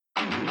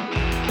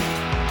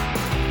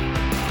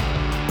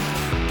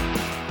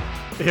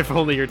If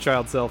only your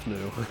child self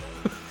knew.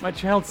 My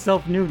child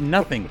self knew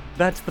nothing.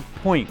 That's the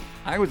point.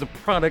 I was a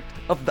product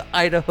of the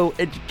Idaho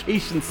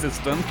education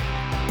system.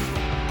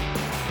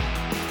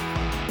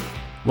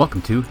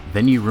 Welcome to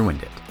Then You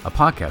Ruined It, a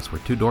podcast where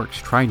two dorks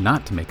try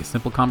not to make a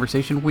simple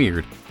conversation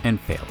weird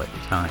and fail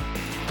every time.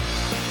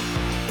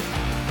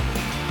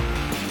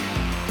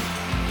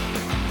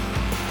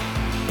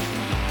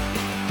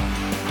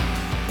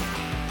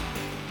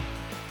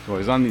 So I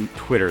was on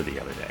Twitter the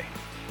other day,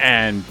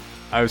 and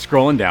I was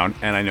scrolling down,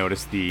 and I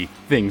noticed the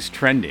things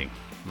trending,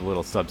 the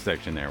little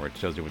subsection there which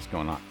shows you what's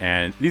going on.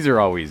 And these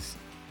are always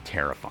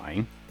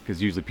terrifying,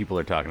 because usually people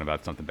are talking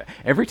about something bad.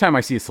 Every time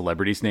I see a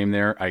celebrity's name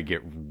there, I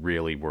get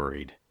really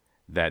worried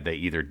that they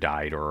either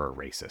died or are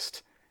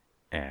racist.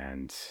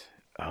 And,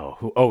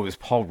 it was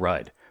Paul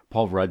Rudd.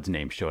 Paul Rudd's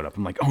name showed up.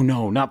 I'm like, oh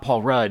no, not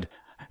Paul Rudd.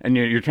 And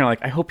you're kind of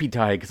like, I hope he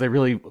died because I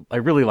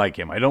really like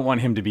him. I don't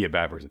want him to be a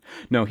bad person.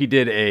 No, he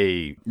did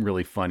a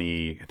really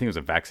funny, I think it was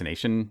a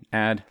vaccination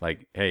ad.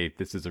 Like, hey,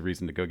 this is a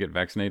reason to go get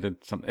vaccinated.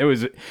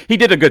 He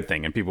did a good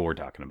thing and people were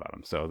talking about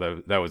him.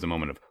 So that was a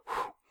moment of,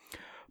 whew.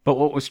 But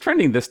what was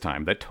trending this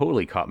time that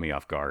totally caught me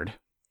off guard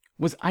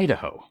was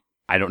Idaho.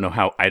 I don't know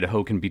how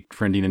Idaho can be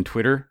trending in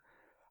Twitter.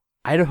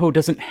 Idaho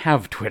doesn't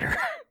have Twitter.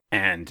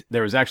 And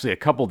there was actually a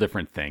couple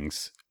different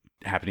things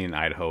happening in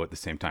Idaho at the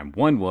same time.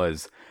 One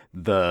was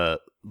the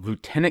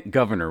lieutenant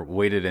governor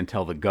waited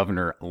until the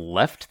governor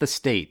left the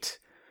state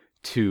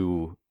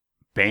to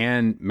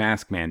ban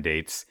mask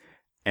mandates,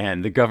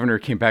 and the governor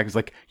came back and was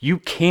like, you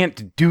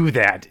can't do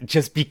that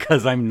just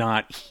because I'm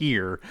not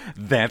here.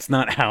 That's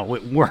not how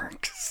it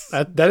works.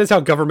 That is how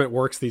government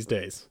works these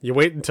days. You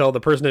wait until the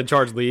person in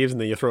charge leaves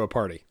and then you throw a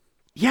party.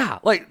 Yeah,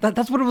 like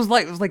that's what it was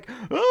like. It was like,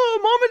 oh,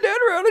 mom and dad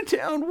are out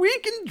of town. We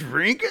can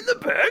drink in the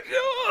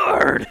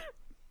backyard.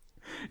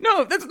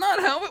 No, that's not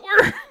how it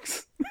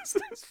works.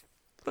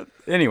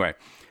 Anyway,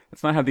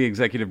 that's not how the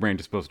executive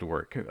branch is supposed to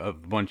work. A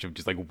bunch of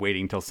just like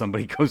waiting till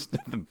somebody goes to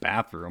the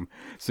bathroom.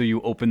 So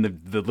you open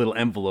the little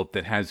envelope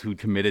that has who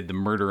committed the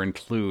murder and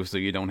clue so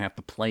you don't have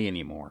to play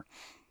anymore.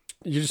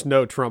 You just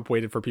know Trump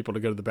waited for people to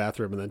go to the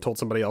bathroom and then told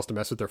somebody else to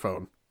mess with their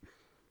phone.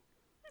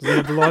 Does he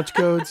have the launch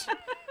codes?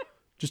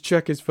 Just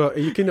check his phone.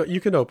 You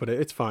can open it.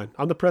 It's fine.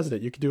 I'm the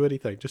president. You can do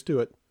anything. Just do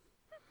it.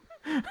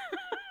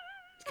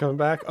 It's coming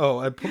back.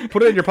 Oh,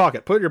 put it in your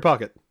pocket. Put it in your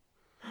pocket.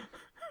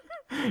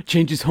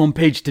 Change his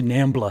homepage to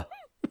Nambla.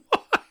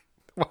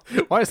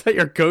 Why is that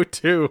your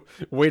go-to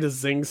way to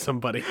zing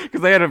somebody?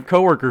 Because I had a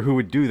coworker who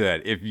would do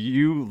that. If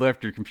you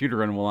left your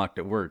computer unlocked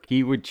at work,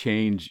 he would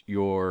change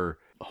your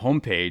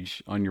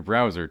homepage on your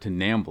browser to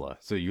Nambla,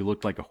 so you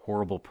looked like a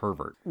horrible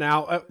pervert.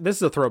 Now, this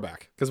is a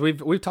throwback, because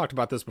we've talked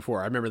about this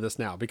before. I remember this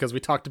now, because we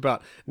talked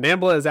about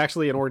Nambla is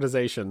actually an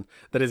organization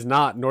that is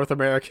not North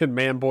American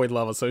Man-Boy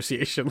Love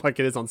Association like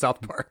it is on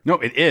South Park. No,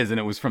 it is, and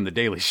it was from The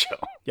Daily Show.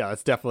 Yeah,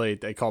 it's definitely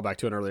a callback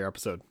to an earlier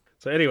episode.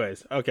 So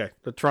anyways, okay,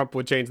 the Trump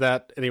would change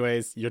that.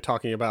 Anyways, you're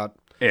talking about...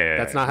 Yeah,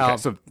 that's not how.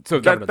 So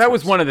that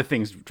was one of the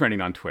things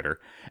trending on Twitter,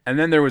 and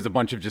then there was a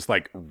bunch of just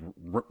like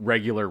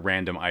regular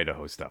random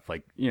Idaho stuff.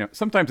 Like,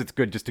 sometimes it's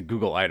good just to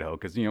Google Idaho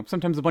because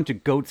sometimes a bunch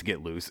of goats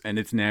get loose and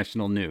it's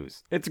national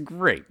news. It's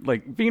great.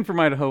 Like, being from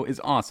Idaho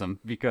is awesome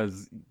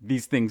because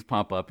these things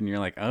pop up and you're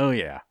like, oh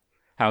yeah,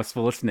 house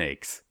full of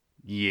snakes.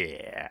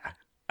 Yeah,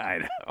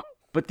 Idaho.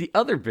 But the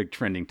other big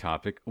trending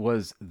topic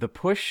was the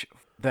push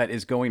that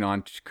is going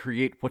on to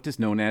create what is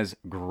known as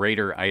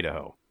Greater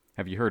Idaho.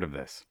 Have you heard of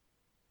this?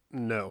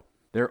 No.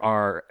 There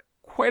are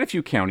quite a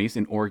few counties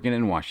in Oregon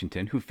and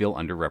Washington who feel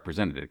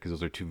underrepresented because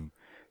those are two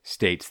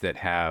states that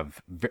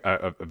have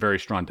a very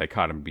strong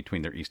dichotomy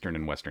between their eastern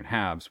and western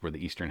halves, where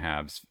the eastern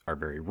halves are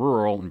very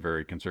rural and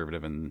very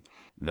conservative and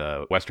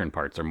the western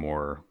parts are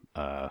more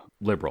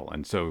liberal.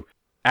 And so,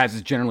 as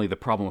is generally the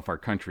problem with our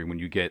country, when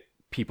you get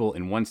people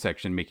in one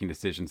section making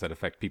decisions that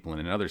affect people in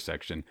another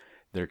section,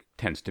 there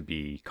tends to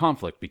be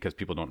conflict because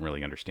people don't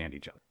really understand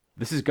each other.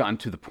 This has gotten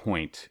to the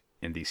point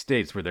in these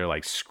states where they're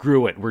like,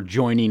 screw it, we're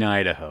joining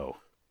Idaho.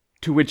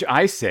 To which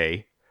I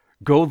say,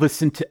 go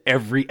listen to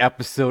every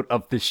episode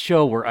of this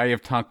show where I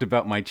have talked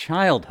about my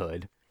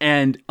childhood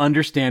and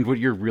understand what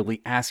you're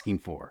really asking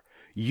for.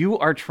 You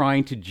are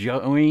trying to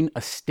join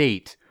a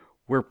state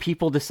where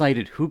people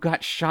decided who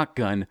got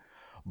shotgun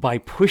by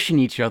pushing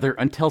each other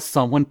until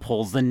someone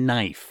pulls a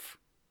knife.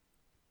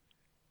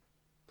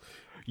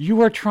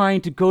 You are trying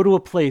to go to a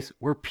place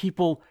where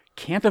people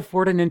can't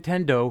afford a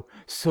Nintendo,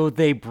 so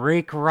they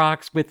break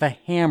rocks with a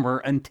hammer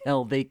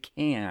until they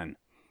can.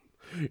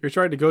 You're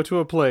trying to go to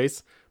a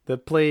place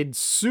that played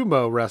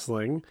sumo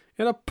wrestling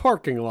in a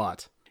parking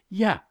lot.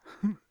 Yeah,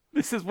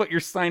 this is what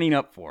you're signing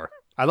up for.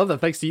 I love that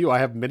thanks to you, I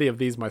have many of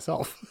these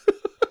myself.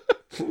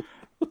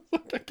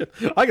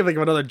 I can think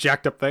of another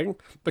jacked up thing.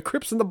 The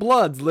Crips and the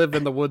Bloods live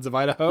in the woods of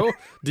Idaho.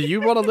 Do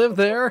you want to live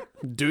there?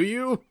 Do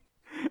you?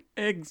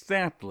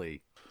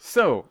 Exactly.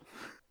 So,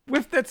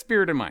 with that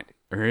spirit in mind,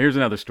 here's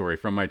another story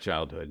from my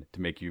childhood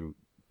to make you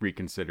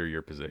reconsider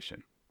your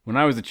position. When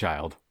I was a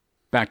child,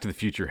 Back to the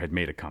Future had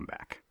made a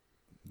comeback.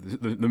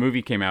 The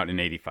movie came out in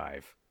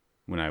 1985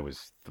 when I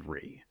was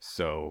 3.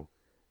 So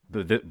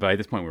by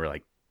this point we were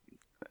like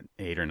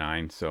 8 or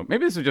 9. So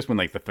maybe this was just when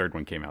like the third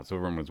one came out, so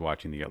everyone was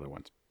watching the other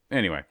ones.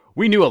 Anyway,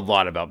 we knew a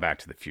lot about Back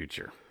to the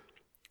Future.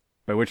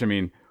 By which I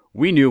mean,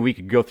 we knew we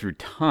could go through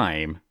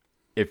time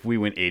if we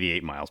went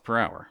 88 miles per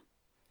hour.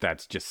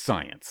 That's just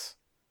science.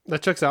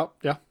 That checks out.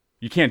 Yeah.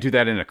 You can't do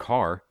that in a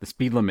car. The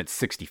speed limit's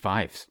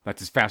 65.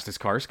 That's as fast as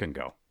cars can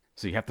go.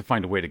 So you have to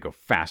find a way to go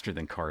faster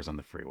than cars on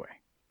the freeway.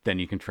 Then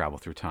you can travel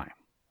through time.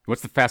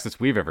 What's the fastest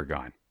we've ever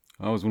gone?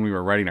 Well, it was when we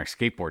were riding our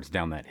skateboards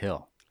down that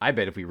hill. I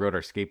bet if we rode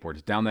our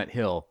skateboards down that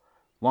hill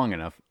long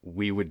enough,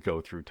 we would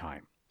go through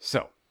time.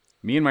 So,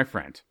 me and my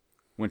friend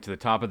went to the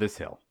top of this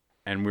hill,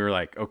 and we were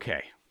like,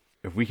 okay,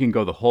 if we can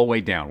go the whole way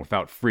down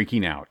without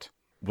freaking out,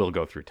 we'll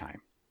go through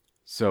time.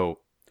 So,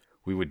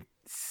 we would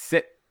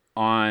sit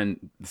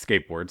on the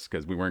skateboards,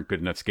 because we weren't good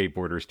enough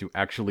skateboarders to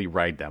actually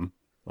ride them,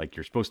 like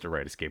you're supposed to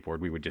ride a skateboard.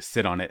 We would just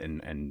sit on it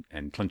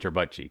and clench our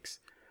butt cheeks.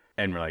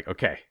 And we're like,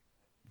 okay,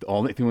 the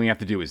only thing we have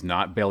to do is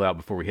not bail out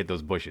before we hit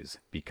those bushes,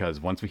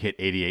 because once we hit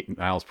 88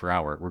 miles per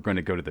hour, we're going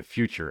to go to the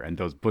future, and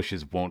those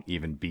bushes won't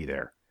even be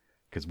there,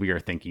 because we are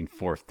thinking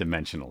fourth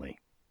dimensionally.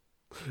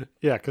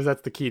 Yeah, because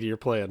that's the key to your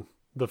plan.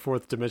 The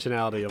fourth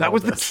dimensionality of That all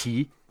was this. the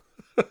key.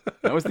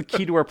 That was the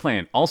key to our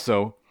plan.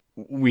 Also,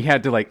 we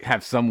had to like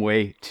have some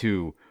way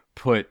to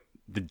put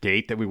the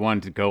date that we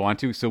wanted to go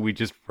onto, so we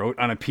just wrote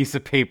on a piece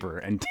of paper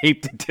and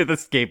taped it to the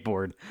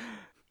skateboard,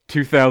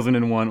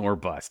 2001 or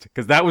bust,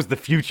 because that was the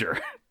future.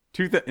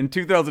 In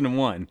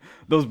 2001,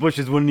 those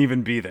bushes wouldn't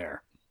even be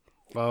there.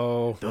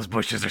 Oh. Those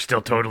bushes are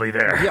still totally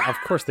there. Yeah, of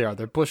course they are.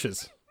 They're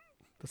bushes.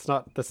 That's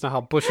not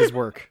how bushes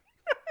work.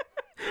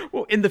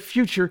 Well, in the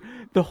future,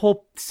 the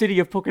whole city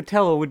of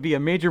Pocatello would be a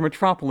major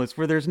metropolis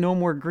where there's no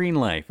more green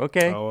life,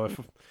 okay? Oh,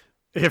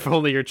 if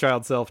only your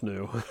child self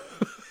knew.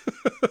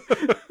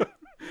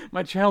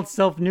 My child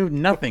self knew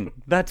nothing.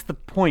 That's the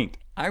point.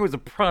 I was a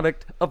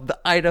product of the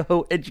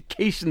Idaho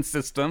education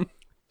system.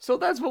 So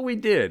that's what we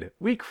did.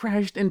 We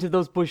crashed into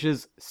those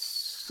bushes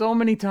so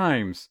many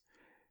times.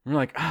 We're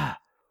like,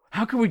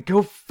 how can we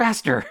go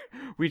faster?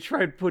 We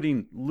tried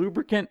putting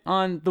lubricant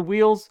on the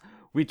wheels.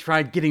 We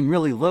tried getting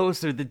really low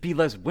so there'd be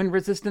less wind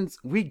resistance.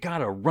 We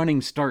got a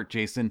running start,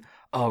 Jason.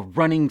 A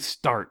running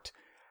start.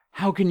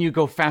 How can you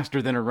go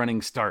faster than a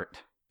running start?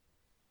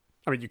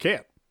 I mean, you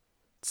can't.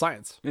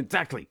 Science.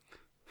 Exactly.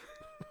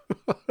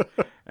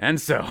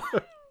 And so...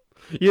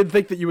 You didn't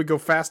think that you would go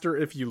faster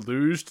if you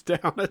luged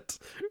down it?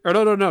 Or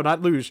no,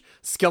 not luge.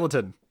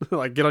 Skeleton.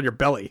 Like, get on your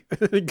belly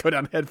and go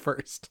down head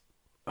first.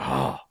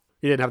 Oh.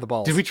 You didn't have the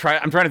balls. Did we try?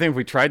 I'm trying to think if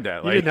we tried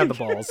that. You didn't have the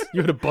balls.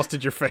 You would have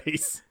busted your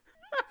face.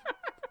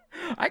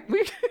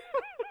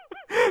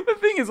 The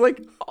thing is,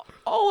 like,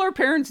 all our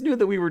parents knew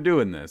that we were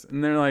doing this.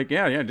 And they're like,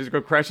 yeah, just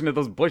go crash into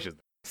those bushes.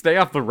 Stay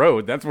off the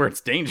road. That's where it's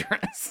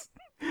dangerous.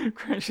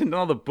 Crash into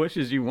all the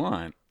bushes you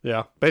want.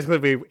 Yeah.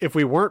 Basically, if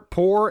we weren't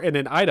poor and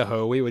in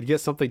Idaho, we would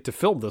get something to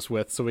film this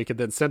with so we could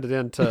then send it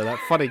in to that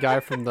funny guy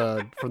from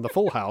the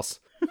Full House.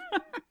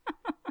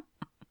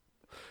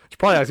 Which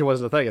probably actually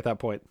wasn't a thing at that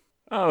point.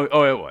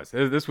 Oh, it was.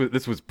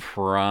 This was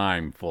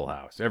prime Full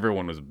House.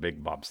 Everyone was a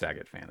big Bob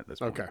Saget fan at this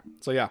point. Okay.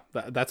 So yeah,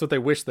 that's what they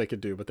wished they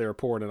could do, but they were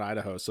poor and in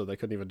Idaho, so they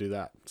couldn't even do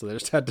that. So they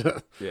just had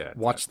to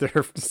watch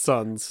their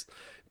sons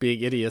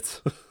being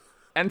idiots.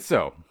 And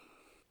so,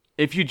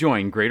 if you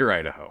join Greater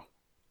Idaho,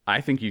 I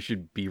think you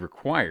should be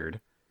required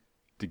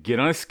to get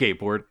on a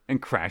skateboard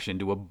and crash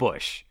into a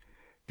bush,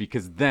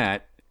 because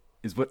that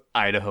is what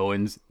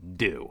Idahoans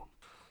do.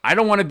 I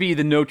don't want to be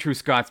the no true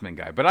Scotsman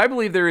guy, but I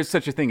believe there is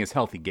such a thing as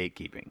healthy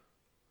gatekeeping.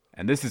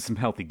 And this is some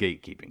healthy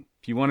gatekeeping.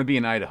 If you want to be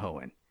an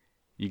Idahoan,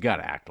 you got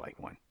to act like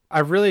one. I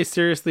really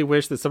seriously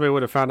wish that somebody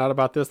would have found out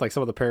about this, like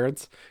some of the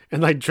parents,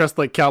 and like dressed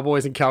like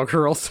cowboys and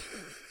cowgirls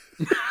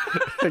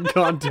and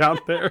gone down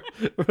there.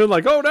 Been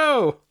like, oh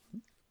no!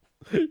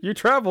 You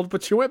traveled,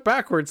 but you went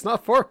backwards,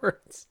 not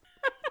forwards.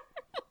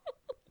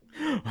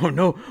 Oh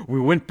no, we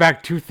went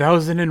back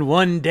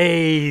 2001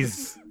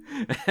 days.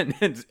 And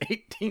it's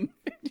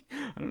 1850.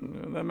 I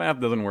don't know, that math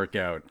doesn't work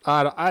out.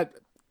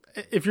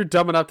 If you're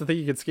dumb enough to think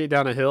you can skate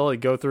down a hill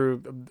and go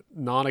through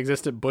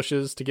non-existent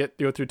bushes to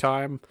go through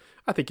time,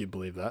 I think you'd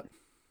believe that.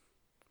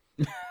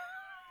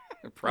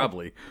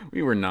 Probably.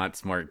 We were not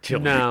smart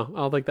children. No, I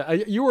don't think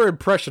that. You were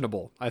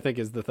impressionable, I think,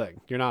 is the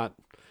thing. You're not.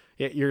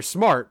 You're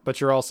smart,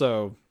 but you're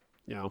also,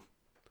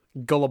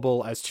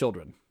 gullible as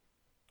children.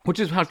 Which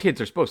is how kids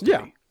are supposed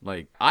to be.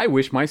 Like, I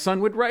wish my son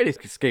would ride a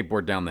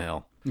skateboard down the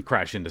hill and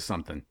crash into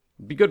something.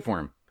 It'd be good for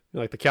him.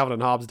 You're like the Calvin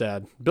and Hobbes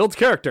dad. Builds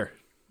character.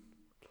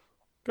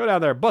 Go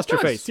down there, bust your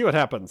face, see what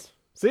happens.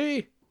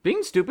 See?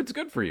 Being stupid's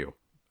good for you.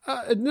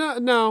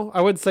 No, I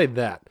wouldn't say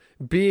that.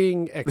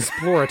 Being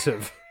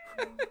explorative.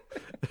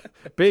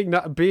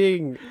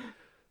 being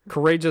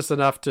courageous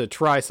enough to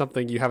try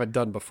something you haven't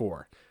done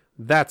before.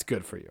 That's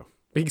good for you.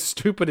 Being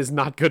stupid is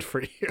not good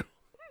for you.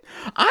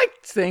 I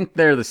think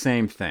they're the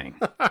same thing.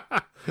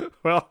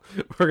 Well,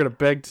 we're gonna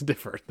beg to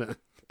differ then,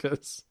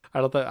 because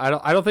I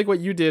don't think what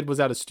you did was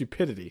out of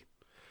stupidity.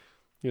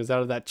 It was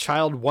out of that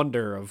child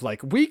wonder of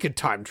like, we could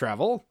time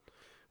travel.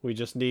 We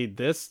just need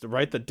this to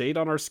write the date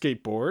on our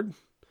skateboard,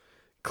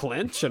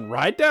 clinch, and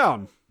ride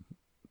down.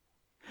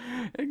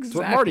 Exactly. That's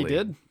what Marty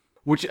did.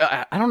 Which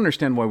I don't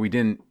understand why we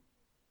didn't.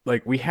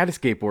 Like, we had a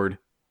skateboard.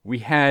 We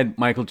had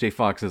Michael J.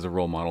 Fox as a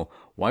role model.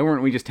 Why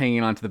weren't we just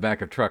hanging onto the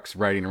back of trucks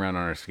riding around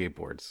on our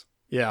skateboards?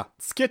 Yeah.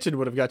 Skitching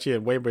would have got you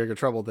in way bigger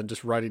trouble than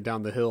just riding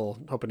down the hill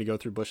hoping to go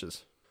through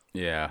bushes.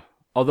 Yeah.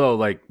 Although,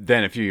 like,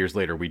 then a few years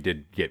later, we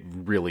did get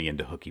really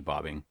into hooky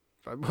bobbing.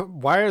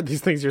 Why are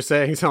these things you're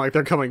saying sound like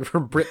they're coming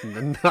from Britain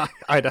and not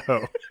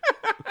Idaho?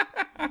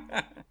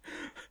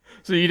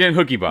 So you didn't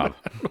hooky bob.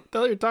 What the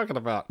hell are you talking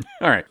about?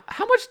 All right.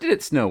 How much did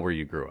it snow where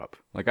you grew up?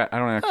 Like, I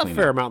don't actually A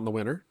know. fair amount in the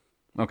winter.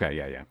 Okay,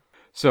 yeah.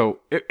 So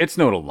it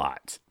snowed a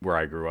lot where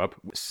I grew up.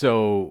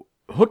 So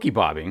hooky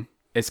bobbing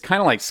is kind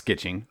of like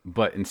skitching,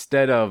 but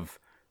instead of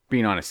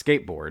being on a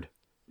skateboard,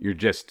 you're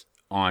just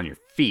on your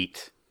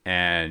feet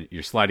and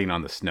you're sliding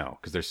on the snow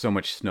because there's so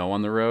much snow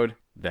on the road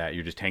that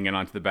you're just hanging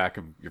onto the back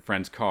of your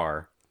friend's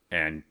car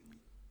and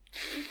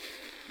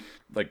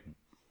like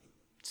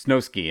snow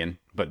skiing,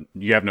 but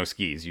you have no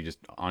skis. You just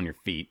on your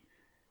feet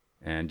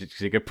and just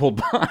you get pulled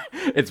by.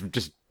 It's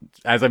just,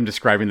 as I'm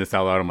describing this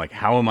out loud, I'm like,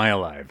 how am I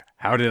alive?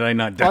 How did I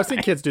not die? Well, I've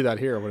seen kids do that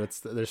here when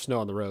there's snow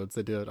on the roads.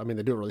 They do it. I mean,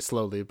 they do it really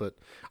slowly, but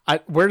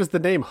where does the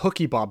name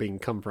hooky bobbing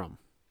come from?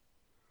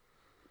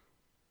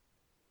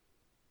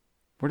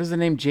 Where does the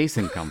name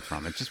Jason come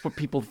from? It's just what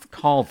people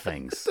call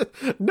things.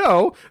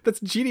 No,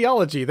 that's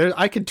genealogy.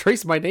 I can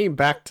trace my name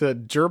back to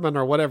German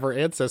or whatever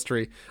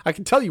ancestry. I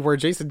can tell you where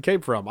Jason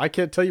came from. I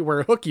can't tell you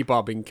where hooky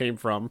bobbing came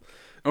from.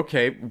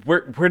 Okay,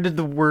 where did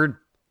the word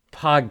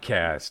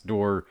podcast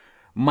or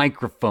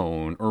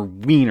microphone or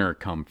wiener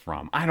come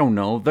from? I don't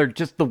know. They're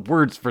just the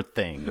words for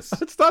things.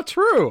 That's not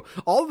true.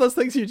 All of those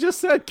things you just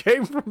said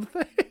came from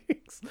things.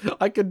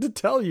 I could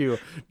tell you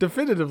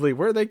definitively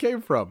where they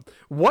came from.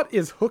 What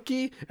is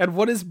hooky and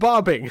what is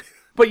bobbing?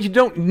 But you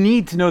don't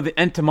need to know the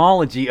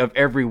etymology of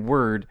every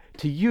word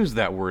to use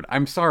that word.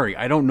 I'm sorry.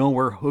 I don't know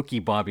where hooky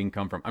bobbing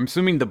come from. I'm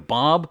assuming the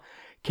bob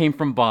came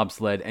from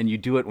bobsled and you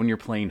do it when you're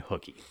playing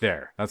hooky.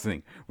 There. That's the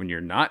thing. When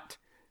you're not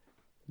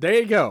There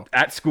you go.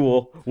 at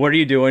school, what are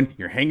you doing?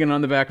 You're hanging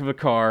on the back of a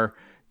car,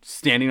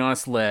 standing on a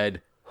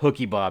sled,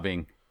 hooky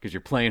bobbing, because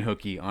you're playing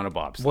hooky on a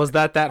bobsled. Was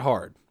that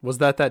hard? Was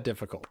that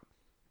difficult?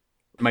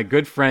 My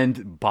good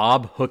friend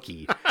Bob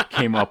Hooky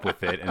came up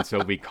with it, and so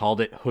we called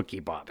it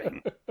hooky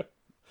bobbing.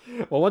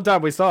 Well, one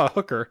time we saw a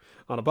hooker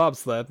on a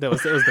bobsled. It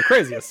was the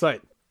craziest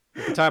sight.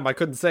 At the time, I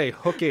couldn't say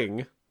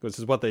hooking, which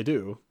is what they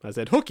do. I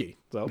said hooky.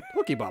 So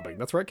hooky bobbing.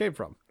 That's where it came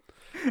from.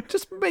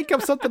 Just make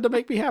up something to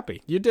make me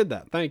happy. You did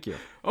that. Thank you.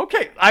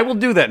 Okay, I will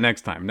do that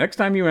next time. Next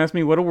time you ask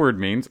me what a word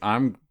means,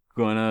 I'm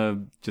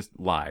gonna just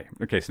lie.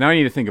 Okay, so now I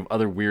need to think of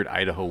other weird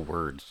Idaho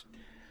words.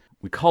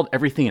 We called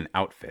everything an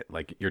outfit.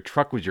 Like, your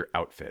truck was your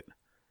outfit.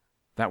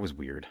 That was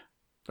weird.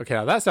 Okay,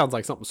 now that sounds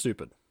like something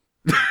stupid.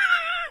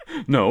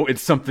 No,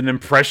 it's something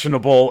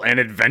impressionable and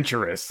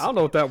adventurous. I don't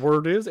know what that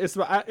word is. It's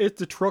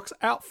the truck's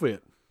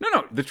outfit.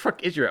 No, the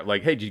truck is your,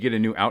 like, hey, did you get a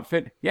new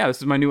outfit? Yeah, this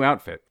is my new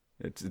outfit.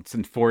 It's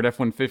in Ford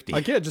F-150.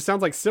 Again, it just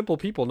sounds like simple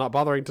people not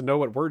bothering to know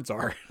what words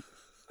are.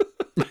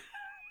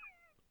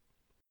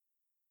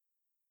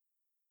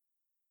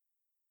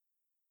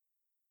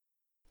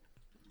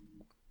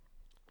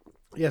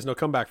 He has no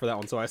comeback for that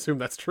one, so I assume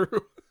that's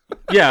true.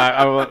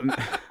 Yeah,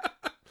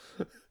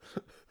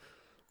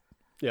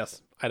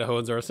 Yes,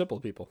 Idahoans are a simple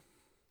people.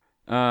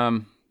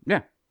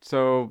 yeah.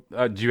 So,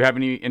 do you have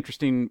any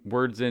interesting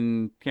words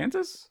in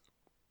Kansas?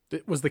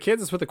 Was the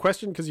Kansas with a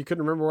question because you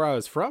couldn't remember where I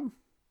was from?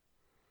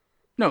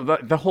 No,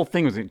 the whole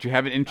thing was, do you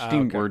have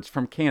interesting okay. words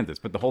from Kansas?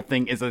 But the whole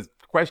thing is a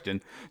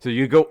question, so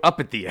you go up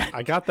at the end.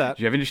 I got that.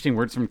 Do you have interesting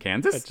words from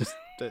Kansas?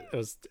 It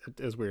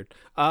was weird.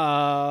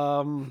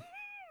 No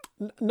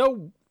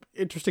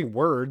interesting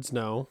words.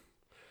 No,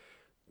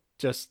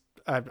 just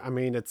I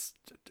mean it's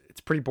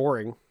pretty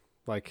boring.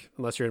 Like,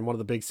 unless you're in one of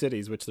the big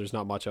cities, which there's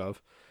not much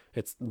of.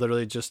 It's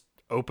literally just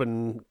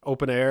open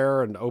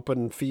air and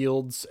open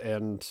fields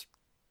and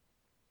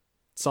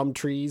some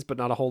trees, but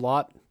not a whole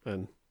lot.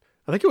 And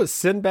I think it was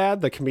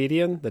Sinbad, the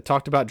comedian, that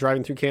talked about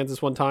driving through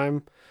Kansas one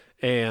time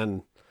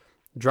and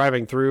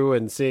driving through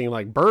and seeing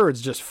like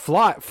birds just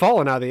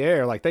falling out of the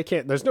air. Like,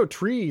 there's no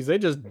trees. They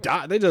just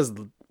die. They just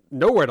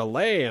nowhere to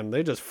land.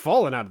 They just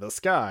falling out of the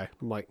sky.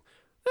 I'm like,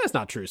 that's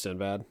not true,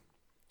 Sinbad.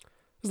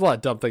 There's a lot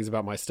of dumb things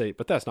about my state,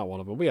 but that's not one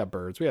of them. We have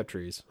birds. We have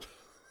trees.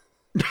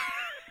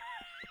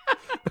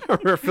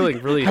 We're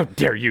feeling really... How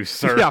dare you,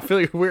 sir? Yeah,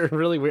 feeling weird,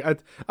 really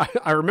weird.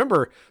 I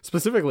remember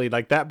specifically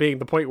like that being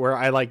the point where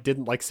I like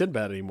didn't like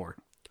Sinbad anymore.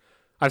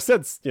 I've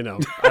said,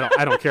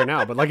 I don't care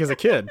now, but like as a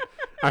kid,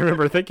 I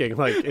remember thinking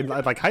like in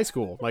like high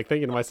school, like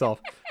thinking to myself,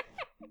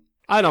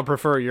 I don't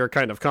prefer your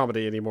kind of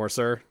comedy anymore,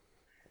 sir.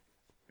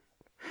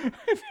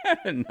 I've had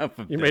enough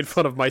of You this. made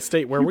fun of my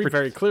state where we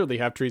very clearly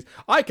have trees.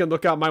 I can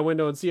look out my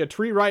window and see a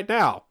tree right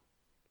now.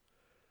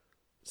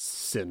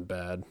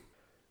 Sinbad.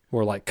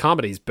 More like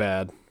comedy's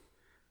bad.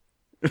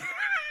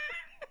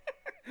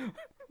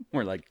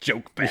 More like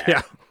joke bad.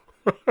 Yeah.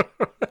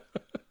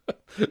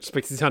 Just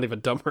makes it sound even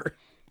dumber.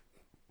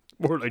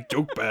 More like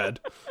joke bad.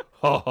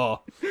 Ha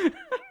ha.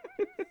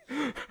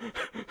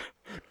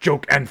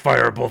 Joke and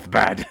fire are both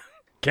bad.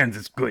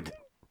 Kansas good.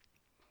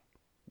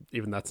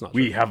 even that's not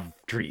We true. have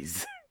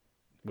trees.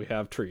 We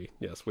have tree.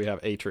 Yes, we have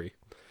a tree.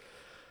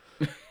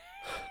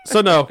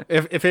 So no,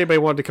 if anybody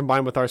wanted to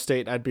combine with our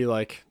state, I'd be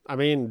like, I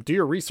mean, do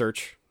your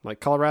research. Like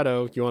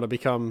Colorado, you want to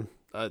become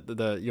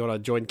you want to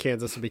join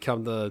Kansas and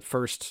become the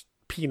first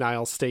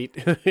penile state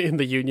in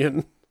the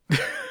union.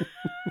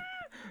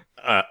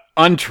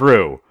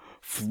 Untrue.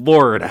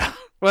 Florida.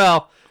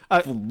 Well,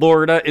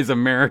 Florida is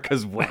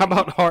America's way. how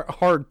about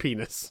hard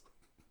penis?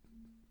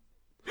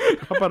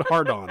 How about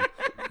hard on?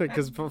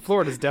 Because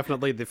Florida is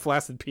definitely the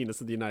flaccid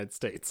penis of the United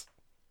States.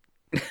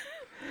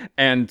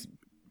 And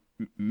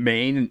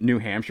Maine, New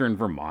Hampshire, and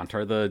Vermont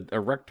are the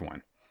erect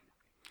one.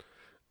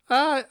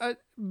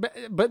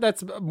 But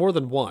that's more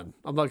than one.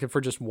 I'm looking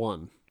for just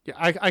one. Yeah,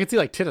 I can see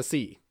like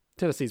Tennessee.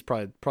 Tennessee's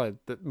probably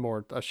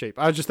more a shape.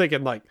 I was just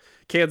thinking like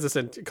Kansas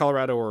and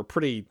Colorado are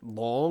pretty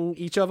long,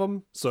 each of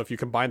them. So if you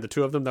combine the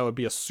two of them, that would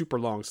be a super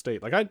long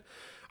state. Like I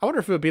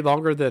wonder if it would be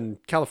longer than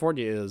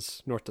California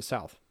is north to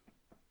south.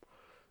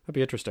 That'd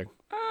be interesting.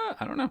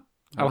 I don't know.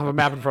 I don't have a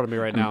map in front of me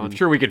right now. I'm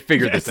sure we could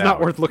figure this It's out.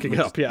 not worth looking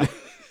up. Yeah.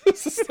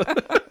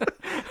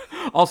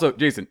 Also,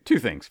 Jason, two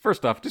things.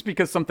 First off, just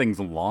because something's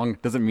long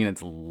doesn't mean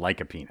it's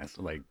like a penis.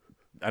 Like,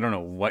 I don't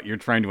know what you're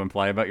trying to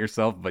imply about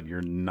yourself, but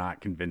you're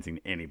not convincing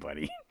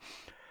anybody.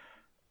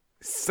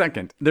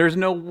 Second, there's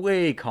no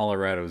way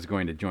Colorado is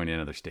going to join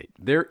another state.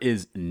 There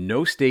is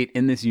no state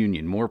in this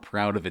union more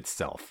proud of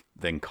itself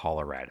than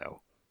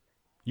Colorado.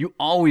 You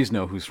always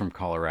know who's from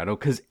Colorado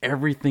because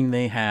everything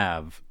they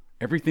have,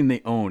 everything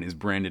they own is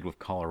branded with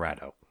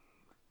Colorado.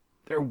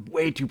 They're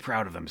way too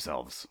proud of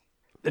themselves.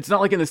 It's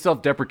not like in the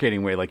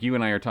self-deprecating way, like you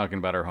and I are talking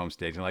about our home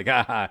states and like,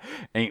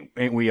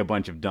 ain't we a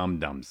bunch of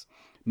dum-dums?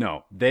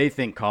 No, they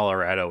think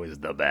Colorado is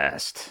the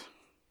best.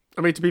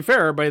 I mean, to be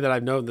fair, everybody that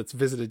I've known that's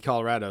visited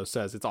Colorado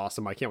says it's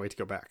awesome. I can't wait to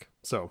go back.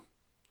 So,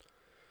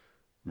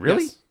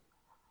 really? Yes.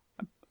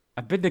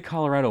 I've been to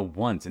Colorado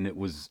once and it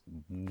was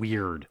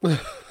weird.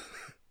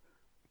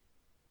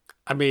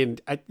 I mean,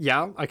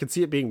 I could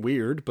see it being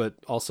weird, but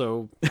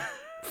also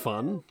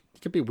fun.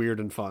 It could be weird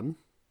and fun.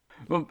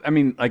 Well, I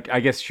mean, like, I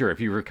guess, sure,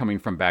 if you were coming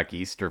from back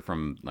east or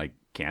from, like,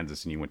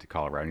 Kansas and you went to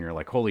Colorado and you're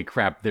like, holy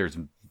crap, there's,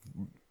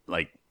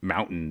 like,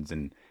 mountains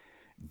and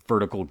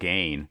vertical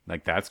gain.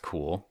 Like, that's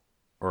cool.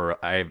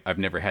 Or I've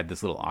never had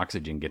this little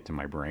oxygen get to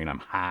my brain. I'm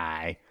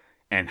high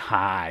and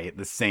high at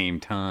the same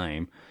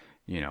time.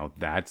 You know,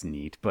 that's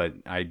neat. But,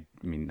 I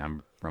mean,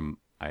 I'm from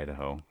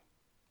Idaho.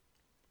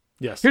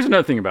 Yes. Here's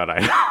another thing about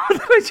Idaho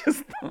that I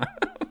just thought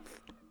of.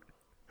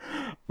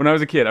 When I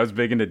was a kid, I was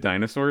big into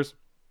dinosaurs.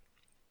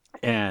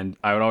 And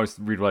I would always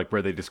read like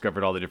where they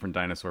discovered all the different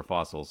dinosaur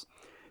fossils.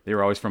 They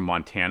were always from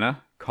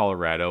Montana,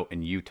 Colorado,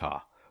 and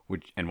Utah,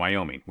 and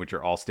Wyoming, which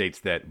are all states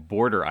that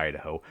border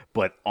Idaho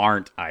but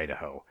aren't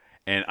Idaho.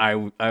 And I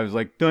was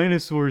like,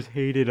 dinosaurs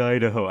hated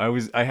Idaho.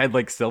 I had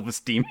like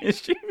self-esteem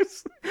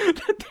issues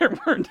that there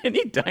weren't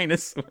any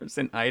dinosaurs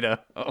in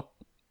Idaho.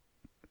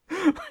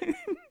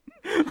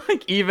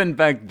 Like even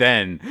back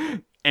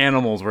then,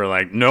 animals were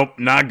like, nope,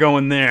 not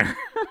going there.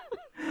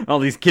 All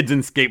these kids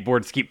in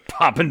skateboards keep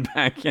popping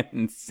back in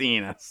and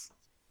seeing us.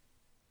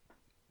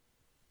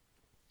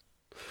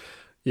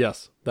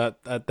 Yes, that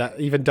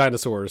even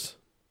dinosaurs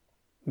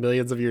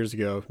millions of years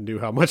ago knew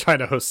how much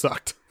Idaho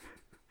sucked.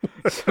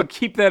 So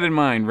keep that in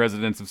mind,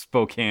 residents of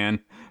Spokane,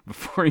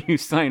 before you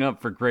sign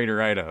up for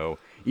Greater Idaho.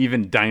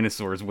 Even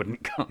dinosaurs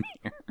wouldn't come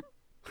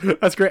here.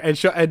 That's great, and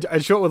show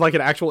it with like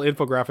an actual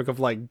infographic of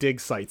like dig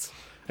sites,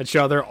 and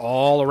show they're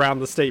all around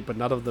the state, but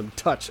none of them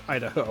touch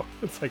Idaho.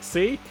 It's like,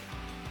 see.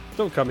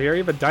 Don't come here.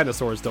 Even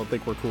dinosaurs don't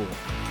think we're cool.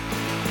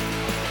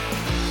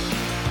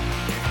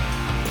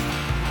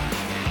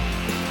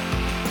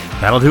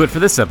 That'll do it for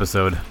this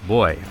episode.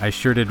 Boy, I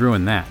sure did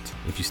ruin that.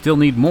 If you still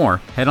need more,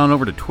 head on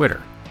over to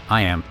Twitter.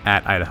 I am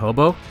at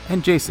Idahobo,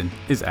 and Jason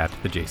is at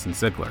the Jason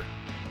Sigler.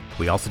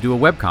 We also do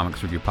a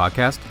webcomics review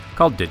podcast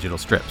called Digital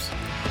Strips.